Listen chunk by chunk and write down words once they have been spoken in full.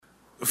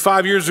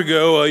5 years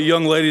ago, a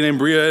young lady named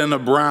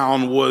Brianna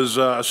Brown was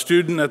a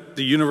student at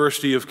the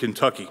University of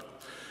Kentucky.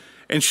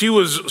 And she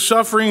was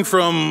suffering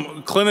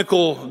from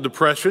clinical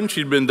depression.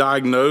 She'd been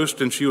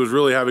diagnosed and she was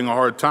really having a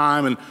hard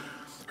time. And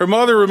her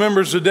mother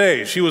remembers the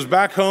day. She was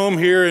back home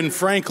here in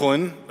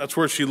Franklin. That's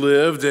where she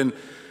lived. And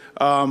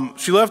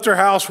she left her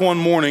house one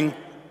morning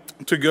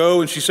to go,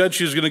 and she said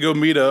she was going to go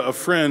meet a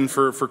friend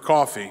for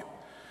coffee.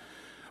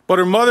 But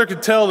her mother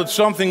could tell that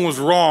something was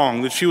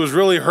wrong, that she was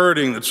really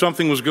hurting, that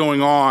something was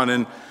going on.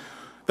 And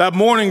that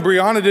morning,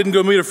 Brianna didn't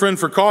go meet a friend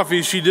for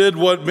coffee. She did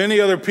what many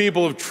other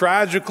people have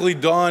tragically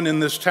done in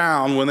this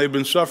town when they've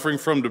been suffering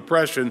from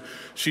depression.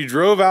 She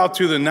drove out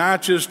to the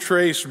Natchez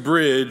Trace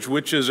Bridge,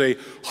 which is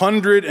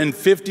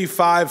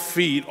 155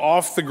 feet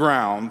off the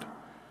ground.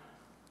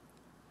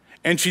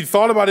 And she'd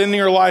thought about ending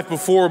her life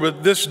before,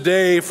 but this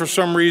day, for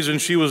some reason,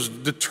 she was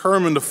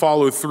determined to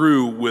follow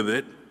through with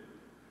it.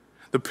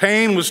 The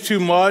pain was too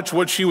much.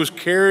 What she was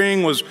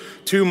carrying was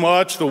too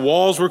much. The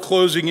walls were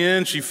closing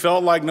in. She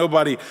felt like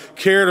nobody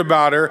cared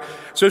about her.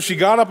 So she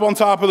got up on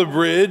top of the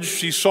bridge.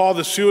 She saw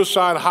the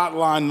suicide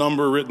hotline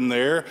number written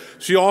there.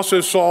 She also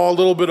saw a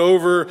little bit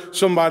over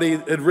somebody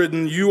had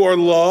written, "You are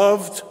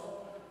loved."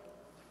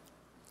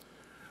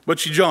 But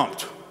she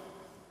jumped.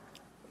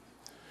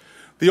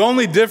 The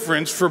only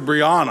difference for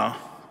Brianna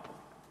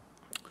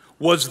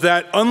was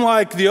that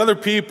unlike the other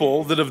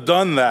people that have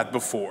done that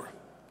before,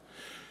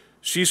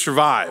 she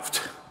survived.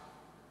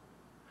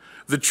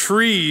 The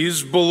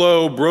trees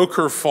below broke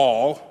her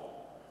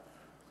fall,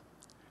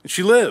 and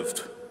she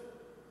lived.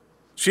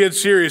 She had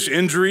serious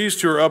injuries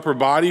to her upper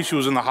body. She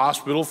was in the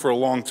hospital for a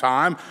long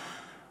time.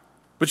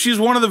 But she's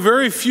one of the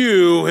very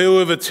few who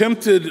have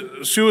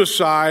attempted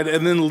suicide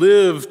and then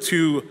lived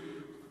to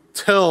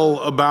tell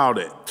about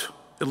it,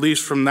 at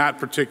least from that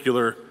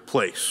particular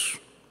place.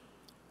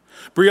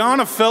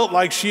 Brianna felt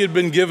like she had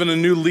been given a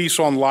new lease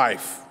on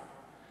life.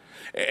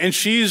 And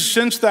she's,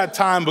 since that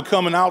time,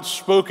 become an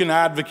outspoken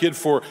advocate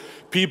for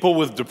people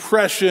with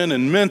depression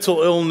and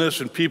mental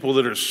illness and people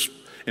that are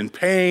in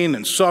pain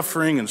and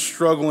suffering and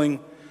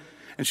struggling.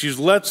 And she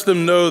lets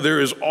them know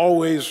there is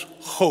always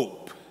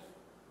hope.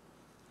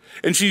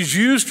 And she's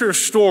used her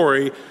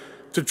story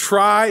to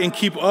try and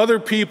keep other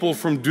people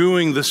from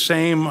doing the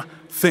same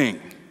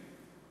thing.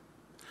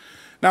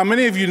 Now,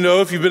 many of you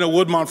know, if you've been at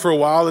Woodmont for a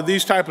while, that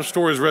these type of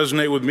stories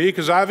resonate with me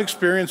because I've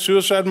experienced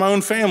suicide in my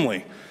own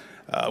family.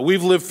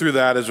 We've lived through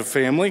that as a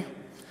family.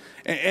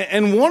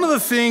 And one of the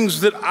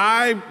things that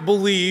I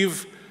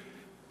believe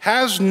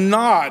has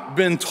not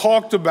been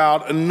talked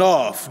about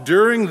enough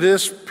during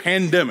this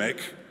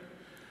pandemic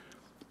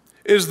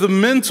is the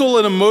mental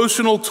and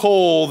emotional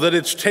toll that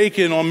it's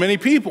taken on many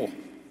people.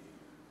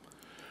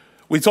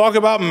 We talk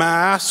about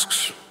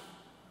masks.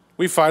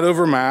 We fight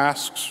over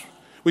masks.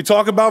 We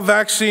talk about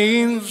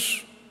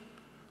vaccines.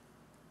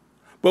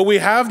 But we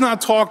have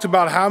not talked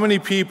about how many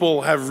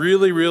people have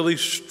really, really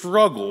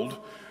struggled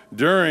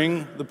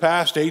during the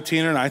past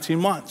 18 or 19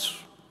 months.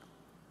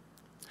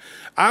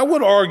 I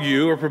would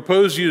argue or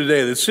propose to you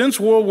today that since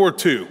World War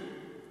II,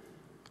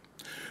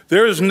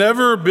 there has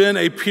never been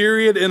a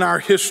period in our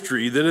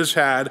history that has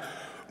had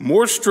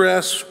more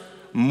stress,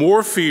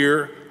 more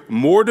fear,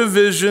 more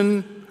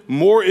division,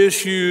 more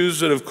issues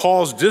that have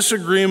caused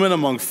disagreement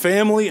among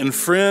family and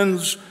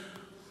friends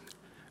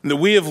that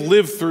we have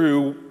lived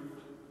through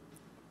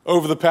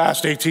over the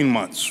past 18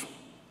 months.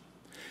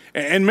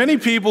 And many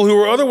people who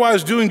are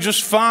otherwise doing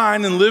just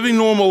fine and living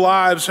normal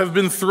lives have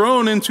been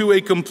thrown into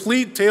a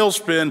complete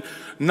tailspin,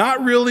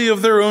 not really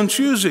of their own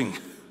choosing.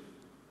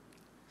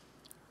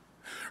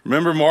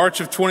 Remember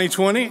March of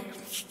 2020?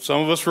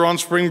 Some of us were on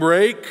spring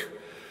break,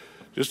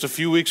 just a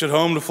few weeks at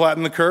home to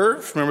flatten the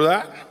curve. Remember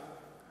that?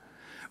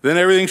 Then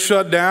everything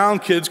shut down.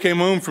 Kids came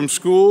home from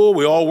school.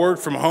 We all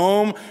worked from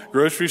home.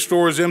 Grocery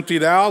stores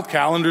emptied out.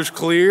 Calendars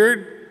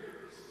cleared.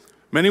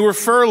 Many were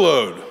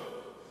furloughed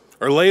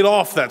or laid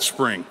off that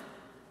spring,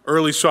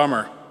 early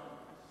summer.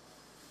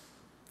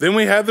 Then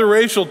we had the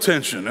racial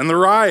tension and the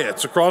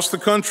riots across the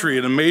country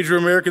and in major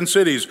American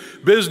cities.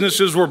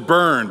 Businesses were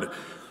burned.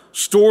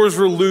 Stores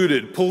were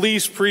looted.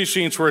 Police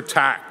precincts were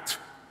attacked.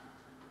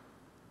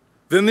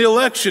 Then the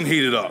election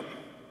heated up.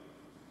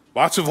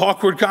 Lots of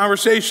awkward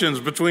conversations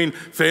between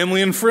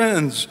family and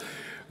friends.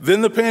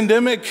 Then the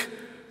pandemic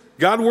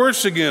got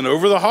worse again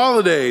over the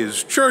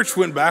holidays. Church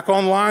went back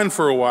online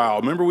for a while.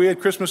 Remember, we had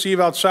Christmas Eve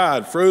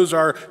outside, froze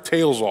our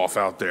tails off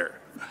out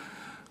there.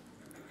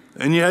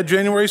 And you had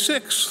January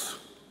 6th.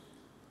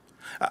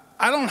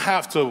 I don't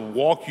have to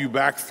walk you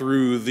back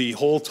through the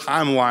whole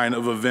timeline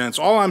of events.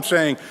 All I'm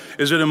saying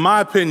is that, in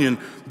my opinion,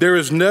 there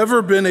has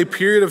never been a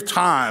period of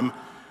time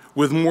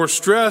with more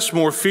stress,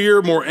 more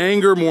fear, more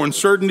anger, more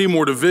uncertainty,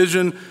 more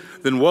division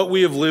than what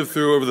we have lived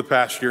through over the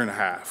past year and a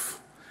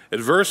half.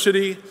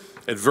 Adversity,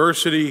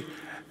 adversity,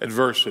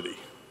 adversity.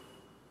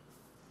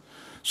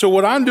 So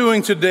what I'm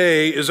doing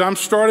today is I'm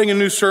starting a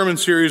new sermon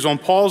series on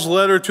Paul's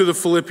letter to the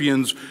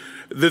Philippians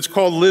that's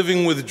called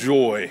Living with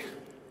Joy.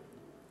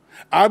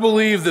 I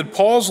believe that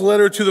Paul's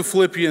letter to the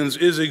Philippians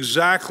is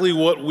exactly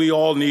what we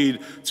all need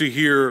to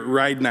hear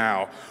right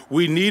now.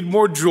 We need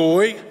more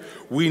joy.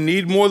 We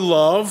need more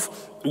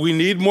love. We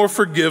need more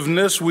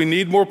forgiveness. We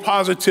need more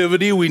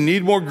positivity. We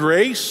need more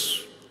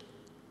grace.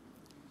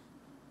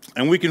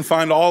 And we can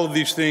find all of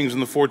these things in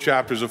the 4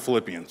 chapters of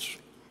Philippians.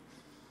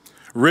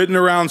 Written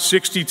around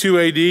 62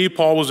 AD,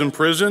 Paul was in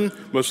prison,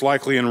 most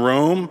likely in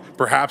Rome,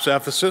 perhaps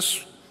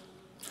Ephesus.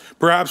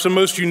 Perhaps the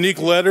most unique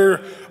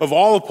letter of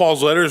all of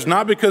Paul's letters,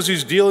 not because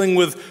he's dealing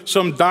with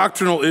some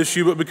doctrinal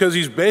issue, but because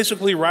he's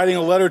basically writing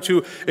a letter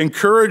to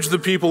encourage the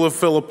people of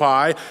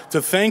Philippi,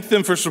 to thank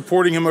them for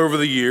supporting him over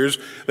the years.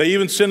 They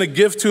even sent a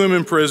gift to him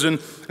in prison,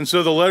 and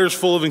so the letter's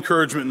full of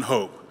encouragement and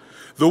hope.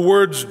 The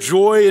words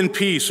joy and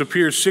peace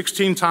appear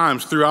 16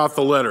 times throughout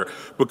the letter,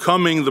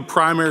 becoming the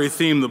primary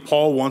theme that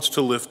Paul wants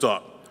to lift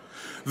up.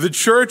 The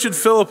church at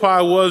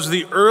Philippi was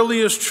the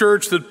earliest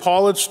church that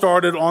Paul had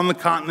started on the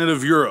continent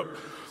of Europe.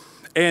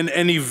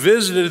 And he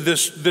visited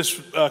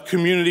this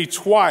community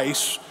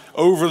twice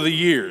over the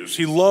years.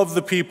 He loved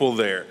the people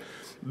there.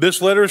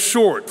 This letter is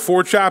short,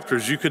 4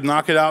 chapters. You could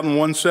knock it out in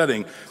one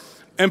setting.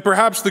 And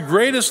perhaps the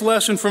greatest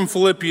lesson from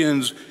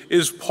Philippians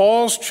is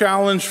Paul's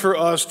challenge for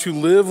us to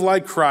live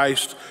like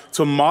Christ,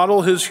 to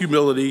model his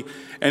humility,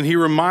 and he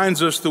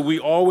reminds us that we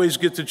always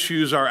get to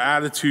choose our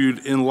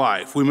attitude in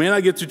life. We may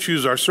not get to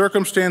choose our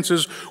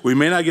circumstances, we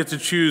may not get to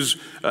choose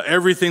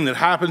everything that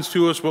happens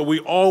to us, but we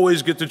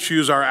always get to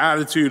choose our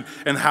attitude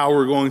and how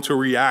we're going to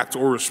react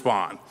or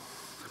respond.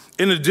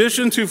 In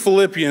addition to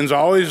Philippians, I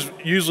always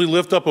usually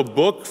lift up a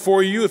book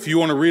for you if you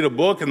want to read a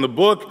book, and the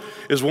book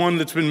is one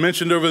that's been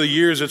mentioned over the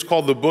years. It's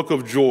called The Book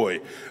of Joy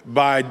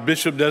by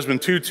Bishop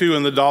Desmond Tutu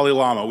and the Dalai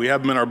Lama. We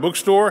have them in our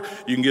bookstore.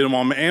 You can get them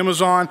on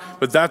Amazon,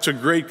 but that's a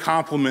great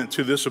complement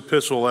to this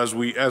epistle as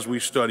we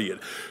study it.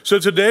 So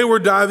today we're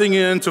diving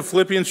into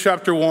Philippians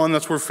chapter 1.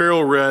 That's where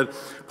Farrell read.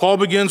 Paul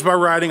begins by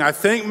writing, "I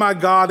thank my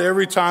God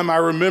every time I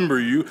remember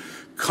you,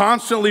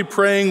 constantly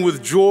praying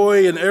with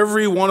joy in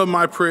every one of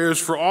my prayers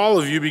for all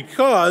of you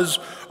because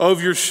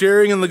of your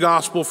sharing in the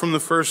gospel from the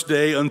first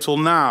day until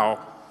now.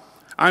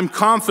 I'm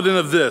confident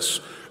of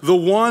this. The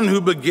one who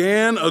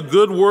began a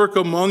good work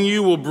among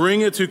you will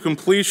bring it to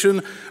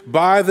completion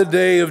by the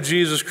day of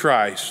Jesus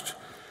Christ."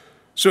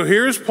 So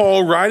here's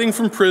Paul writing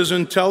from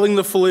prison, telling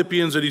the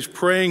Philippians that he's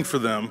praying for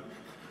them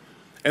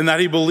and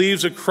that he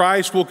believes that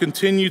Christ will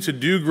continue to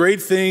do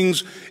great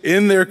things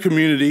in their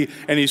community,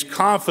 and he's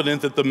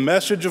confident that the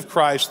message of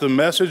Christ, the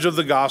message of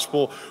the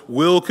gospel,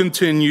 will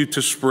continue to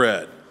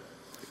spread.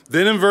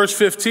 Then in verse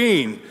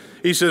 15,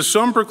 he says,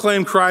 "Some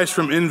proclaim Christ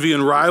from envy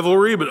and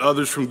rivalry, but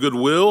others from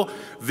goodwill.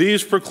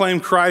 These proclaim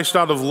Christ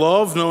out of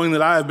love, knowing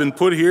that I have been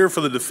put here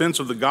for the defense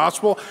of the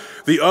gospel.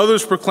 The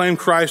others proclaim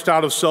Christ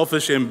out of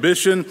selfish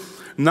ambition,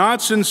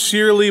 not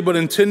sincerely, but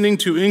intending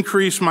to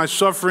increase my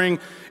suffering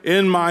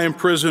in my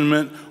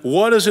imprisonment.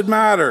 What does it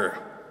matter?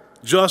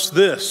 Just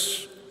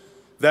this,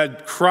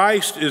 that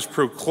Christ is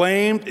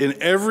proclaimed in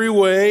every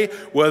way,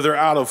 whether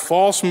out of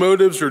false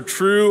motives or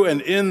true,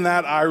 and in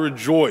that I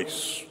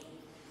rejoice."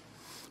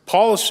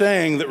 Paul is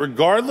saying that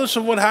regardless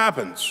of what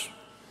happens,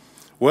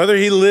 whether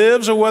he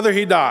lives or whether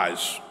he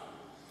dies,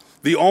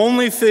 the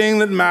only thing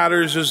that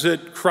matters is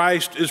that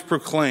Christ is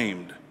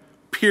proclaimed,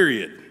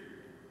 period.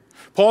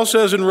 Paul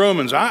says in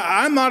Romans,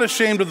 I'm not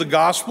ashamed of the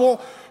gospel,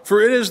 for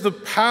it is the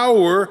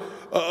power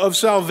of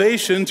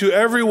salvation to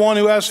everyone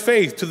who has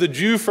faith, to the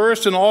Jew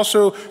first and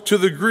also to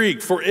the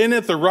Greek. For in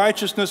it the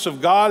righteousness of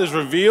God is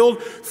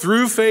revealed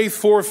through faith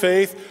for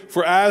faith,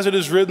 for as it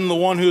is written, the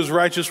one who is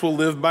righteous will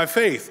live by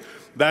faith.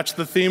 That's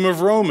the theme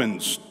of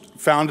Romans,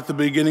 found at the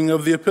beginning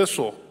of the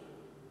epistle.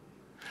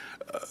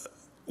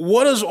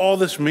 What does all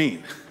this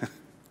mean?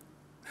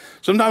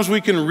 Sometimes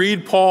we can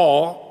read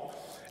Paul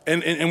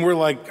and we're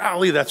like,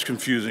 golly, that's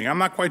confusing. I'm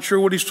not quite sure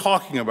what he's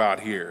talking about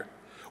here.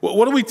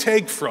 What do we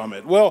take from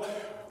it? Well,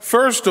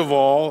 first of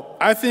all,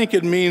 I think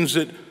it means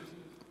that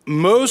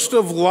most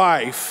of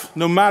life,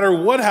 no matter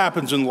what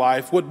happens in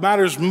life, what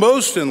matters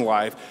most in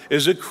life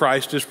is that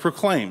Christ is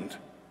proclaimed.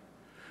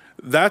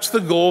 That's the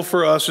goal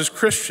for us as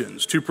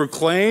Christians, to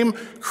proclaim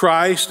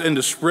Christ and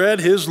to spread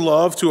his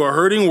love to a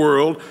hurting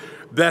world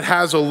that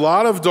has a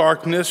lot of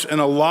darkness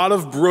and a lot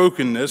of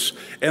brokenness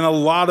and a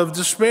lot of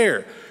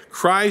despair.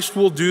 Christ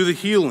will do the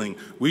healing.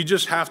 We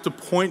just have to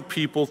point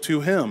people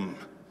to him.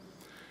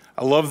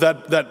 I love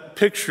that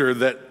picture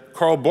that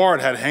Karl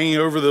Barth had hanging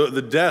over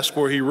the desk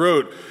where he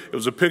wrote. It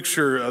was a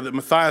picture that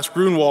Matthias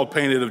Grunwald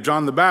painted of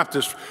John the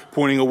Baptist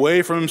pointing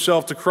away from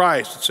himself to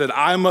Christ. It said,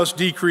 "I must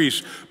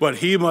decrease, but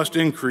he must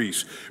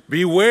increase."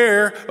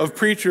 Beware of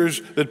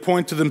preachers that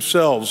point to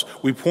themselves.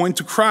 We point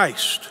to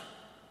Christ.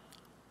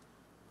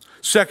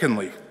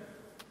 Secondly,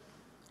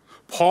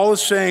 Paul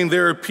is saying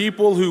there are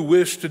people who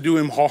wish to do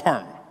him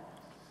harm.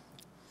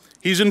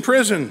 He's in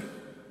prison.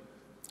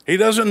 He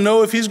doesn't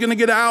know if he's going to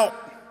get out.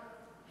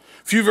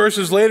 A few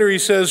verses later, he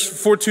says,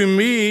 "For to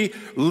me,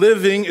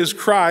 living is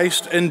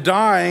Christ, and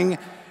dying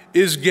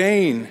is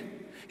gain."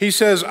 He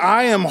says,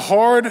 "I am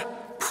hard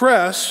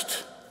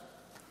pressed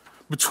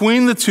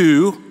between the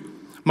two.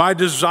 My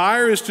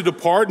desire is to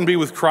depart and be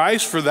with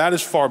Christ, for that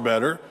is far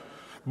better.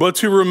 But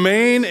to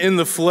remain in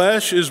the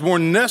flesh is more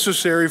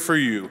necessary for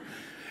you."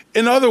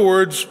 In other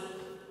words,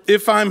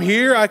 if I'm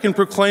here, I can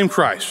proclaim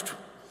Christ.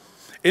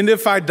 And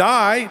if I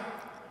die,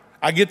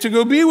 I get to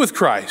go be with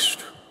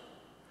Christ.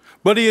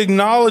 But he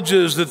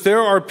acknowledges that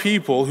there are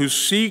people who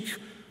seek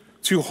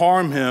to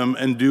harm him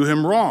and do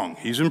him wrong.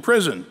 He's in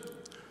prison.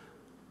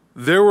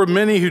 There were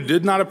many who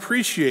did not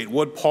appreciate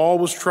what Paul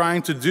was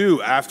trying to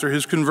do after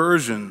his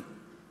conversion.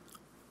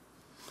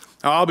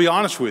 Now, I'll be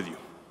honest with you.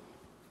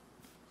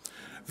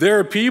 There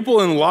are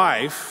people in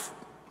life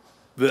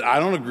that I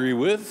don't agree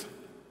with.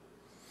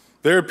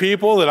 There are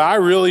people that I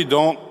really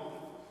don't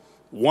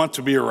want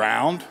to be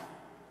around.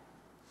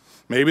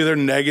 Maybe they're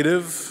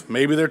negative.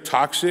 Maybe they're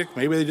toxic.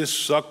 Maybe they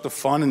just suck the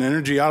fun and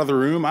energy out of the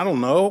room. I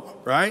don't know,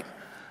 right?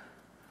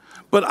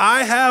 But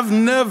I have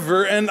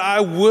never, and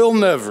I will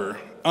never,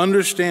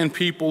 understand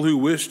people who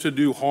wish to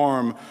do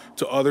harm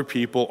to other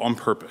people on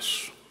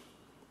purpose.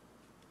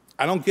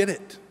 I don't get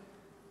it.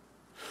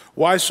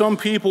 Why some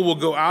people will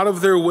go out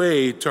of their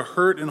way to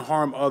hurt and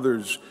harm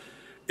others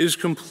is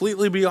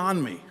completely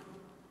beyond me.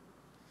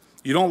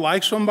 You don't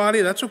like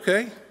somebody? That's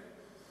okay.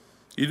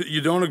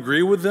 You don't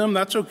agree with them?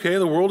 That's okay.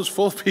 The world is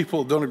full of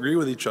people who don't agree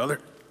with each other.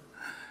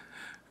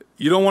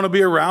 You don't want to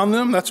be around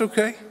them? That's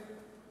okay.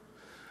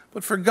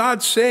 But for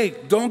God's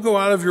sake, don't go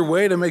out of your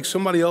way to make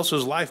somebody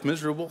else's life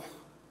miserable.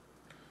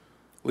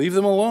 Leave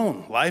them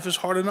alone. Life is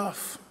hard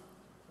enough.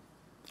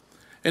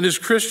 And as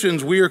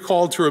Christians, we are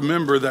called to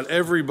remember that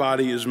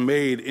everybody is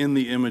made in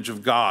the image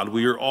of God.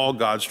 We are all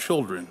God's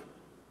children.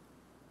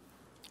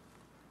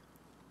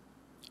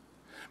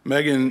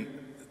 Megan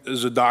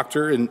is a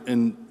doctor,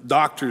 and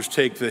doctors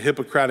take the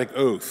Hippocratic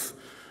Oath,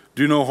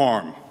 do no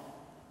harm.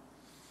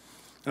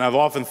 And I've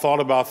often thought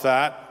about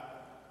that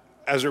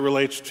as it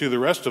relates to the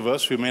rest of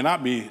us who may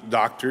not be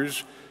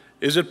doctors.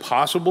 Is it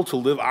possible to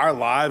live our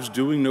lives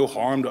doing no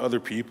harm to other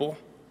people?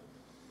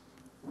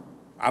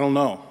 I don't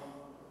know,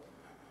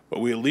 but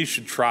we at least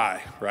should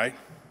try, right?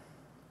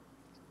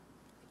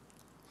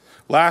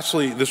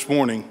 Lastly, this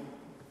morning,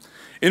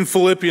 in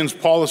Philippians,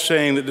 Paul is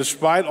saying that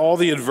despite all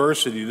the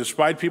adversity,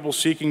 despite people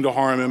seeking to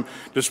harm him,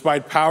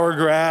 despite power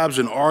grabs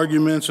and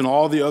arguments and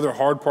all the other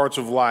hard parts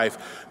of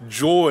life,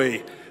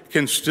 joy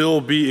can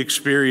still be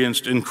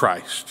experienced in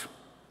Christ.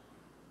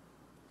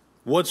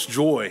 What's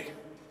joy?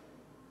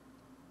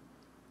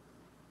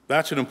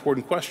 That's an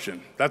important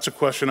question. That's a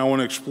question I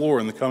want to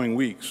explore in the coming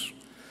weeks.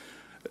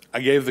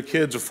 I gave the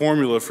kids a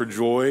formula for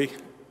joy: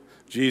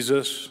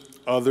 Jesus,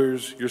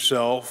 others,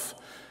 yourself.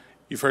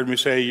 You've heard me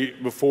say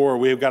before,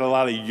 we've got a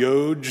lot of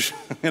yoj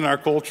in our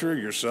culture: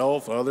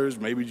 yourself, others,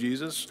 maybe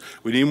Jesus.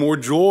 We need more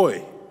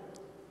joy.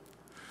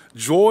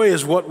 Joy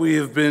is what we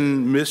have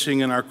been missing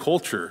in our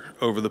culture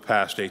over the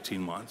past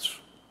 18 months.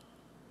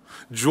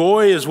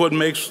 Joy is what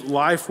makes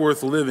life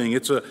worth living.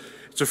 It's a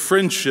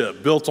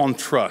friendship built on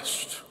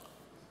trust.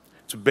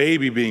 It's a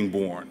baby being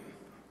born.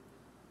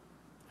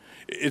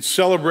 It's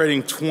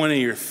celebrating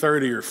 20 or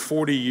 30 or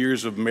 40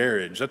 years of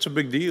marriage. That's a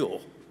big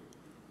deal.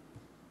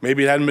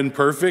 Maybe it hadn't been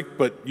perfect,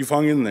 but you've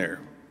hung in there.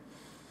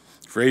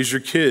 You've raised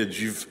your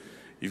kids.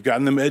 You've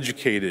gotten them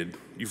educated.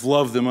 You've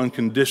loved them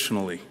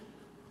unconditionally.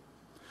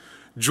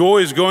 Joy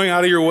is going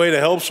out of your way to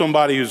help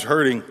somebody who's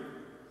hurting.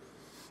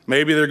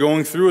 Maybe they're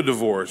going through a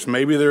divorce.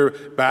 Maybe they're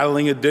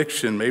battling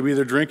addiction. Maybe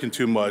they're drinking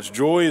too much.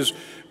 Joy is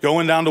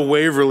going down to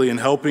Waverly and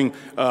helping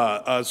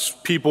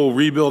people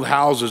rebuild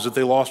houses that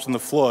they lost in the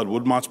flood.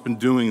 Woodmont's been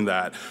doing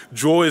that.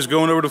 Joy is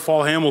going over to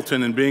Fall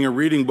Hamilton and being a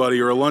reading buddy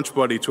or a lunch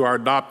buddy to our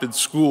adopted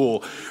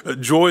school.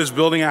 Joy is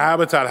building a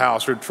Habitat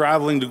house or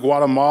traveling to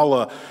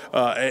Guatemala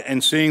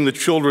and seeing the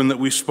children that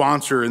we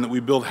sponsor and that we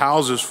build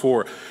houses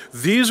for.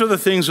 These are the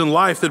things in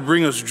life that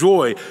bring us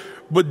joy.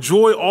 But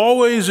joy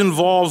always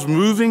involves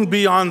moving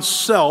beyond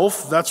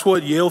self. That's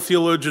what Yale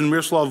theologian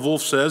Miroslav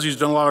Volf says. He's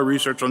done a lot of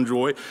research on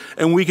joy.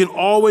 And we can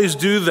always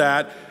do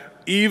that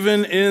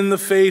even in the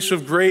face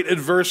of great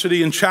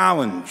adversity and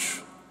challenge.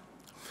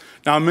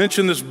 Now, I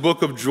mentioned this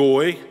book of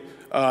joy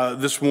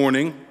this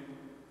morning.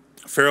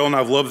 Farrell and I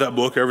have loved that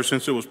book ever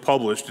since it was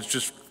published.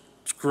 It's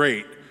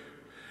great.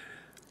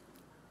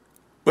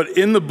 But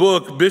in the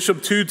book,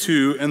 Bishop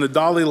Tutu and the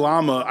Dalai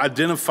Lama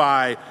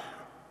identify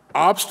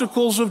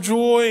obstacles of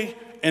joy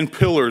and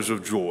pillars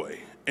of joy.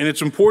 And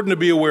it's important to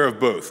be aware of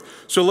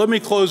both. So let me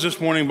close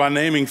this morning by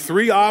naming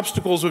 3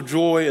 obstacles of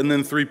joy and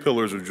then 3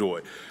 pillars of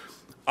joy.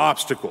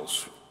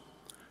 Obstacles: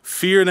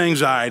 fear and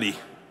anxiety.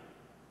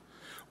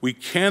 We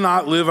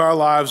cannot live our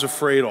lives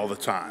afraid all the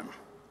time.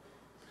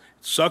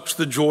 It sucks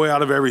the joy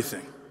out of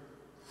everything.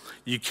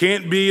 You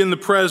can't be in the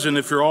present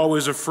if you're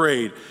always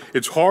afraid.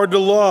 It's hard to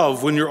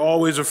love when you're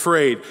always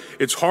afraid.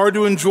 It's hard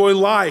to enjoy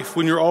life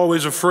when you're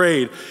always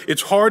afraid.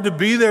 It's hard to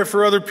be there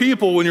for other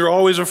people when you're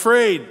always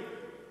afraid.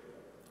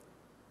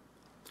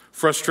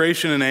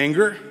 Frustration and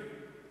anger.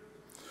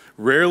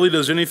 Rarely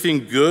does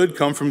anything good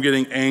come from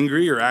getting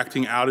angry or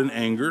acting out in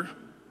anger.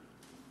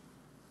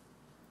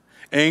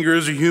 Anger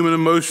is a human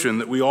emotion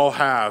that we all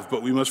have,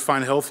 but we must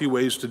find healthy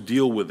ways to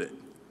deal with it.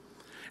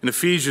 In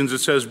Ephesians, it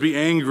says, "Be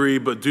angry,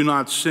 but do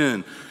not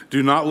sin.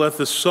 Do not let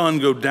the sun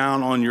go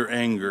down on your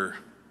anger."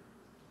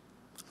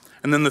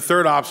 And then the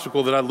third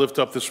obstacle that I lift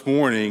up this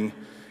morning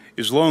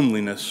is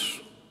loneliness.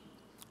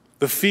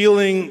 The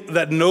feeling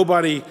that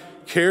nobody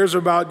cares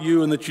about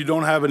you and that you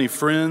don't have any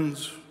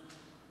friends.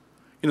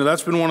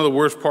 That's been one of the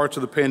worst parts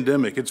of the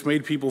pandemic. It's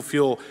made people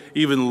feel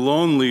even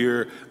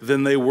lonelier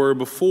than they were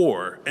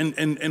before.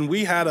 And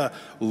we had a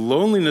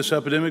loneliness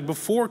epidemic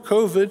before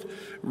COVID.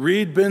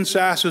 Read Ben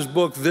Sass's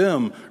book,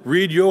 Them.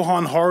 Read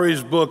Johann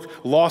Hari's book,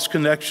 Lost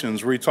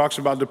Connections, where he talks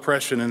about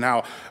depression and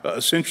how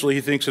essentially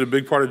he thinks that a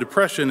big part of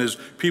depression is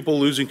people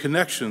losing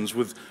connections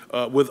with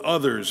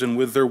others and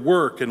with their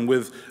work and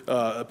with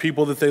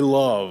people that they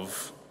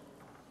love.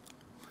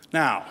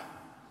 Now,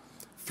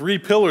 3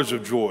 pillars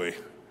of joy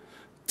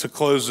to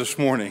close this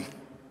morning.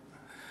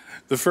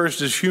 The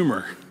first is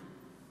humor.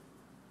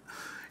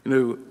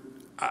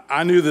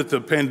 I knew that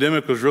the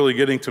pandemic was really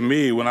getting to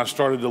me when I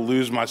started to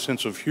lose my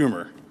sense of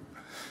humor.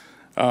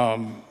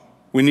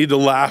 We need to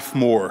laugh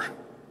more.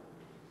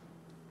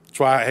 That's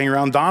why I hang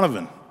around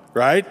Donovan,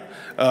 right?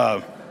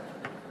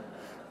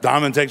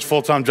 Donovan takes a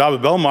full-time job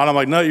at Belmont. I'm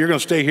like, no, you're going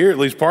to stay here at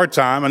least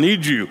part-time. I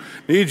need you,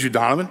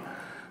 Donovan.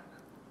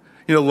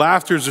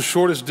 Laughter is the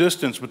shortest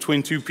distance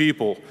between two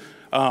people.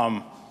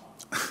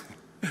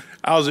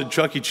 I was at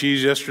Chuck E.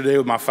 Cheese yesterday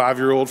with my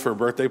 5-year-old for a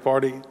birthday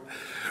party.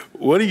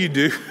 What do you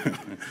do?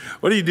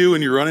 What do you do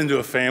when you run into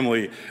a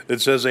family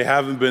that says they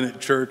haven't been at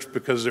church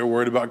because they're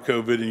worried about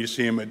COVID and you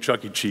see them at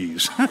Chuck E.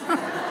 Cheese?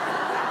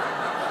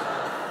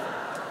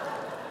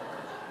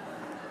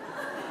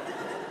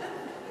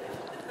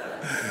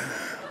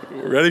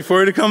 We're ready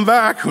for you to come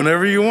back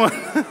whenever you want.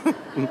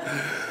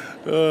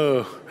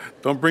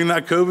 Don't bring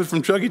that COVID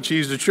from Chuck E.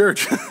 Cheese to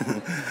church.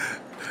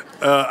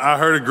 I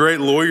heard a great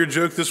lawyer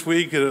joke this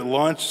week at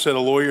lunch. Said a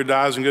lawyer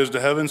dies and goes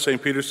to heaven.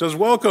 St. Peter says,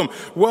 welcome.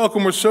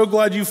 We're so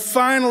glad you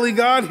finally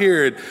got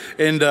here.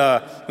 And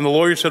the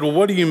lawyer said, well,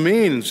 what do you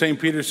mean? And St.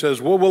 Peter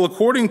says, well,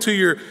 according to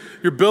your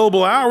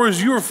billable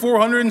hours, you are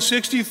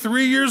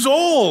 463 years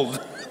old.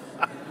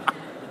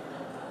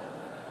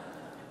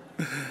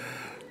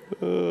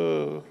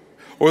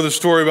 Or the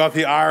story about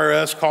the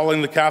IRS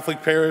calling the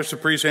Catholic parish. The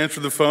priest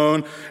answered the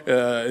phone.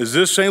 Is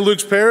this St.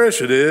 Luke's parish?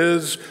 It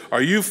is.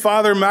 Are you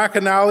Father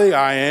McAnally?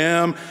 I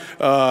am.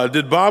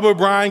 Did Bob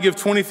O'Brien give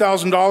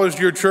 $20,000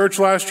 to your church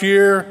last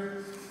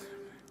year?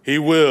 He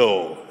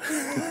will.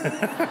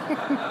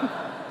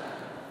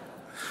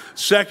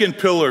 Second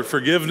pillar,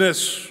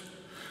 forgiveness.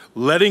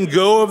 Letting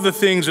go of the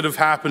things that have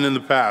happened in the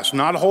past,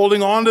 not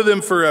holding on to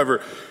them forever.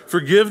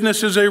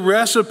 Forgiveness is a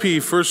recipe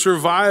for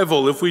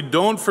survival. If we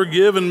don't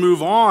forgive and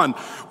move on,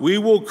 we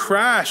will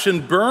crash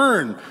and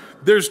burn.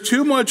 There's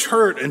too much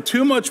hurt and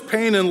too much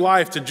pain in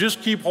life to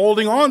just keep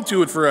holding on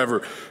to it forever.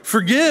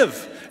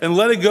 Forgive and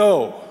let it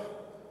go.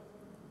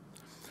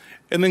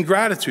 And then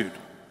gratitude.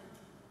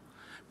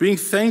 Being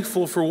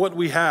thankful for what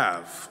we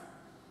have.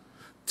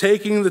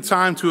 Taking the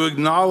time to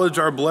acknowledge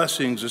our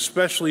blessings,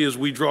 especially as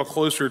we draw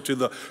closer to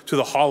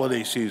the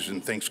holiday season,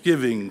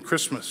 Thanksgiving,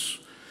 Christmas.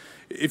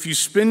 If you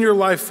spend your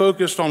life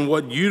focused on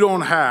what you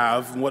don't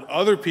have, what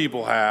other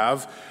people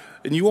have,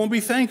 then you won't be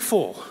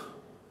thankful.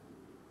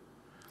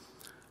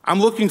 I'm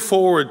looking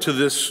forward to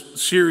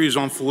this series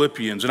on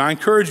Philippians, and I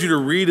encourage you to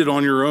read it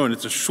on your own.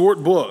 It's a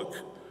short book.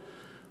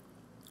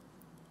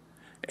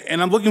 And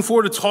I'm looking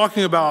forward to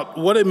talking about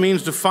what it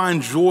means to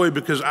find joy,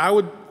 because I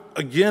would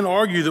again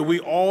argue that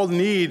we all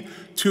need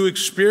to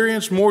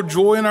experience more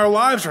joy in our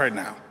lives right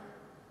now.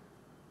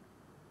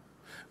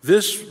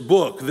 This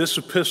book, this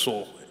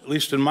epistle, at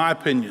least in my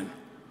opinion,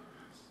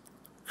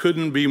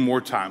 couldn't be more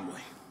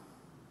timely.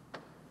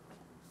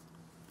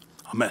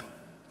 Amen.